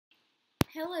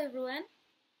Hello everyone,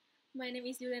 my name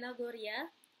is Juliana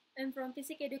Gloria. I'm from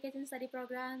Physic Education Study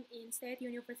Program in State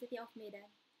University of Medan.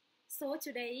 So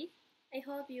today, I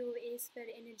hope you is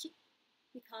very energetic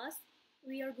because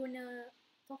we are gonna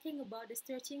talking about the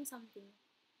stretching something.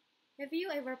 Have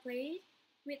you ever played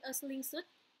with a slingshot,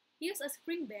 use a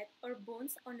spring bed or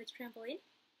bounce on the trampoline?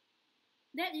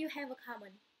 That you have a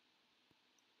common.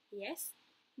 Yes,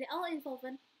 they all involve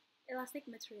elastic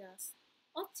materials.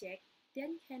 Objects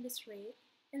then can stretch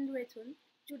and return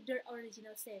to their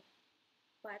original shape.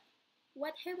 But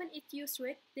what happens if you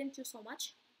stretch them too so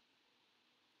much?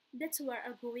 That's what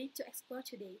we're going to explore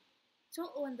today.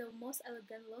 Talk on the most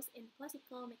elegant laws in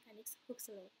classical mechanics, Hooke's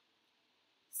law.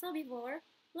 So before,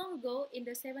 long ago in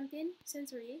the 17th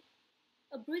century,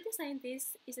 a British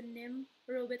scientist is named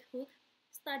Robert Hooke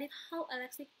studied how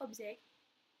elastic objects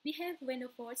behave when the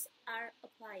forces are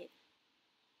applied.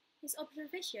 His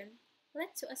observation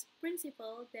led to a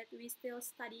principle that we still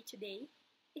study today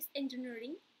is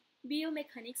engineering,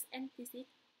 biomechanics, and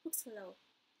physics, Hooke's law.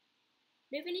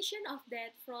 Definition of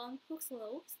that from Hooke's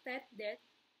law states that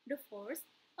the force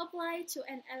applied to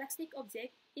an elastic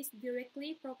object is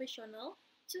directly proportional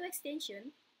to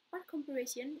extension or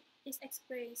compression its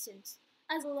expressions,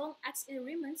 as long as it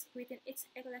remains within its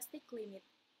elastic limit.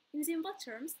 In simple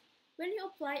terms, when you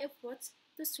apply a force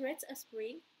to stretch a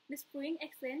spring, the spring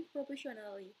extends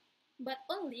proportionally, but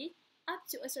only up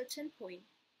to a certain point.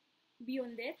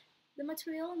 Beyond that, the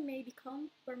material may become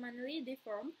permanently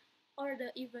deformed or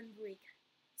even break.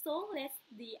 So let's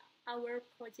do our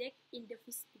project in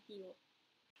this video.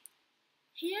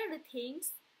 Here are the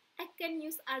things I can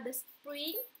use are the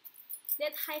spring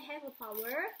that I have a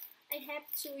power. I have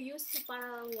to use two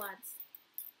parallel ones.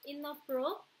 Enough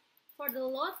rope for the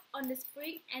load on the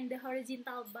spring and the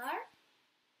horizontal bar,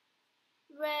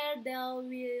 where there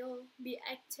will be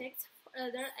acted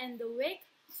further, and the weight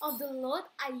of the load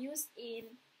I use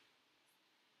in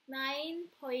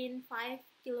 9.5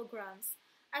 kilograms,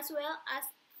 as well as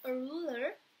a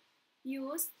ruler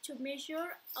used to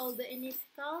measure all the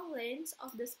initial lengths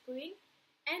of the spring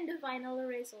and the final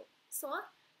result. So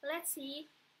let's see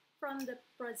from the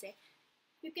project.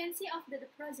 You can see after the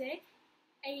project,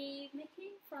 I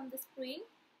making from the spring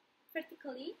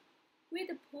vertically with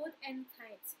the put and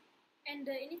ties. And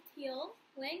the initial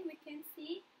length we can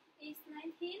see is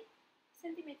 19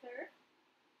 centimeter,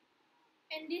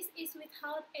 and this is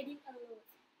without adding a load.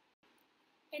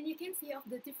 And you can see of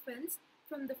the difference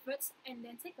from the first and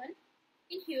then second.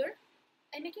 In here,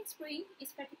 I'm making spring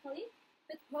is vertically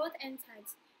with both and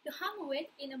sides. The hang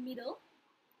weight in the middle.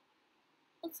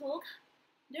 Also,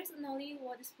 there's only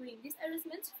one spring. This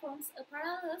arrangement forms a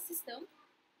parallel system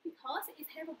because it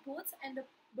has a both and the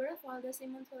bar for the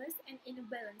simultaneous and in a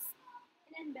balance.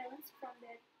 And balance from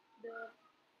that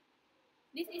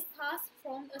this is task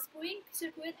from a spring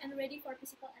circuit and ready for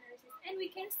physical analysis. And we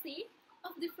can see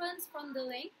of difference from the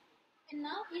length, and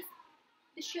now is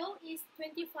the show is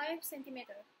 25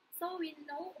 centimeter. So we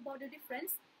know about the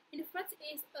difference. In the first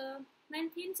is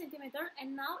 19 centimeter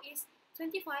and now is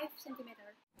 25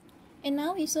 centimeter. And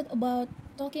now we should about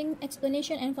talking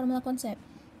explanation and formula concept.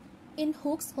 In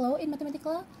Hooke's law in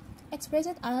mathematical,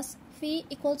 expressed as phi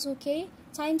equal to k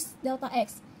times delta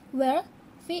x, where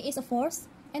phi is a force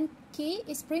and k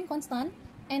is spring constant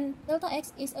and delta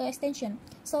x is an extension.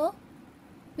 So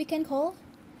we can call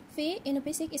phi in the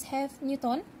physics is half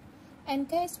Newton and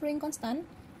k is spring constant,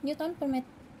 Newton per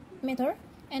meter,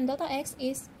 and delta x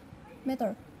is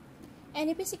meter. And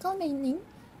in physical meaning,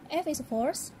 F is a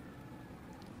force,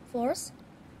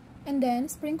 and then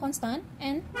spring constant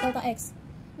and delta x.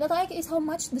 Delta x is how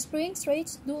much the spring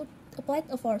stretch do applied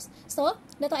a force. So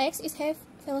delta x is half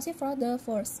velocity for the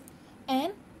force.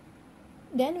 And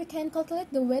then we can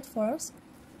calculate the weight force.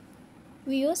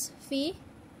 We use phi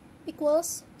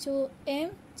equals to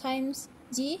m times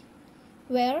g,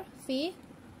 where phi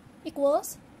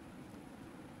equals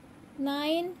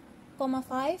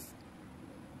 9,5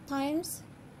 times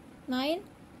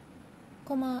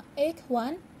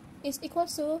 9,81 is equal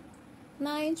to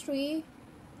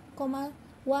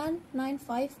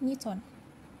 93,195 Newton.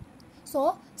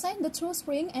 So, since the true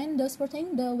spring and the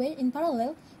supporting the weight in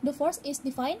parallel, the force is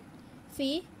defined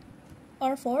phi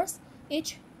or force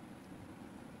each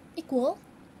equal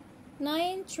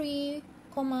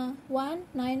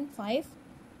 93,195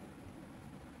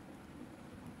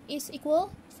 is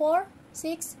equal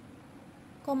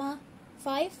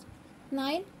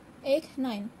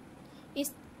 46,5989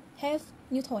 is half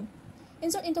Newton.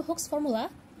 Insert into Hooke's formula,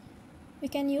 we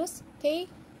can use k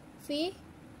phi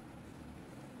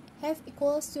half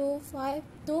equals to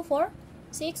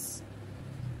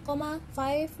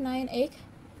 246,598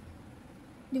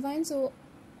 divided to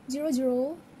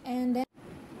 0, and then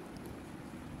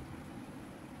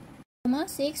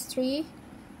 63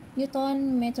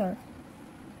 Newton meter.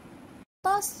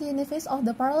 Total significance of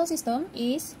the parallel system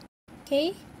is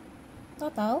K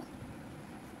total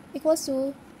equals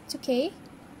to 2K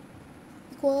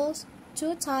equals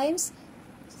 2 times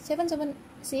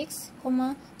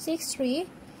 776,63,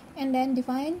 and then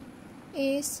divine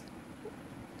is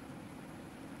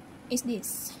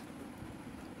this.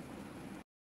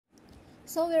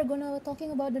 So we are gonna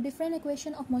talking about the different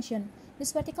equation of motion.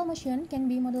 This vertical motion can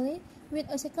be modeled with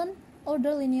a second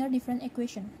order linear different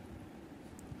equation.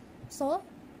 So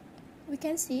we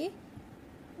can see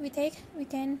we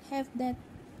can have the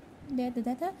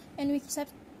data, and we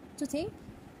substituting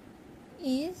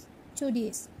is to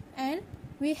this, and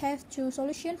we have two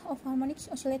solution of harmonic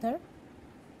oscillator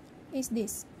is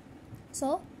this.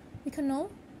 So we can know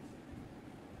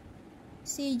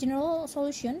see general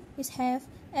solution is have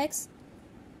x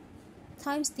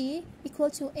times t equal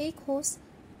to a cos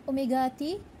omega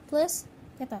t plus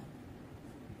theta.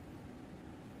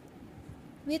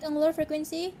 With angular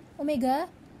frequency omega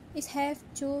is have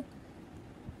to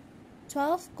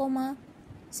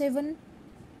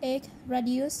 12,78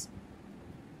 radius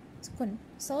second.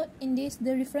 So in this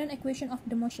the different equation of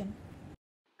the motion.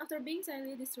 After being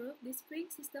slightly disturbed, the spring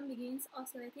system begins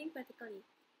oscillating vertically.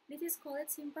 This is called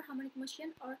simple harmonic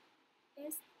motion, or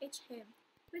SHM,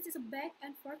 which is a back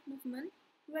and forth movement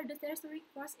where the tertiary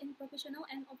force in proportional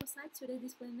and opposite to the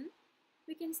displacement.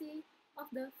 We can see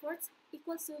of the force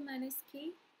equals to minus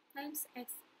K times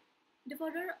X. The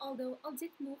further all the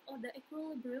object move on the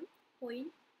equilibrium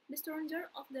point, the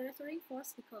stronger of the restoring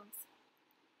force becomes.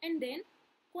 And then,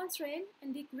 constraint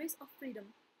and degrees of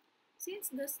freedom. Since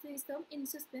the system in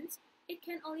suspense, it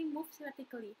can only move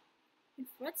vertically. In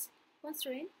first,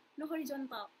 constraint, no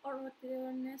horizontal or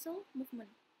vertical movement.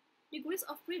 Degrees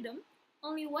of freedom,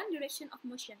 only one direction of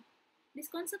motion. This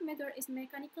concept matter is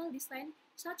mechanical design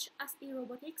such as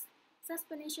robotics,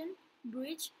 suspension,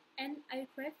 bridge, and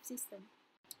aircraft system.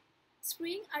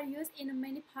 Springs are used in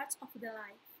many parts of the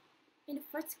life. In the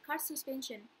first, car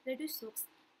suspension, reduce hooks,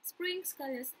 spring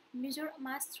scales, measure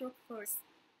mass stroke force,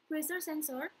 pressure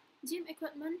sensor, gym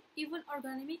equipment, even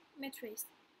ergonomic mattress.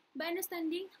 By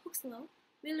understanding Hooke's law,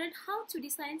 we learn how to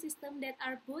design systems that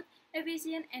are both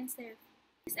efficient and safe.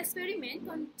 This experiment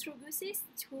contributes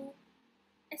to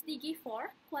SDG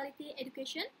 4, Quality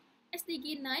Education,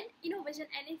 SDG 9, Innovation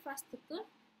and Infrastructure,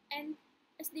 and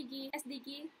SDG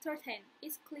 13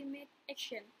 is Climate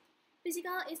Action.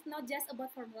 Physical is not just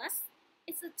about formulas,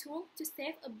 it's a tool to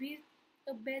save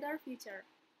a better future.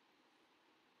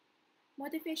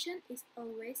 Motivation is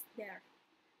always there,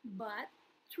 but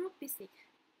through Physic,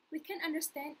 we can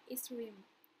understand its rim.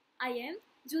 I am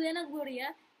Juliana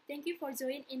Gloria. Thank you for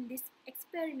joining in this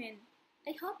experiment.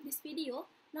 I hope this video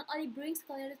not only brings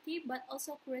clarity but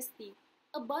also curiosity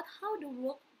about how the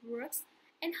world works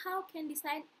and how can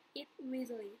design it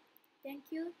visually.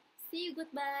 Thank you. See you.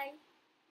 Goodbye.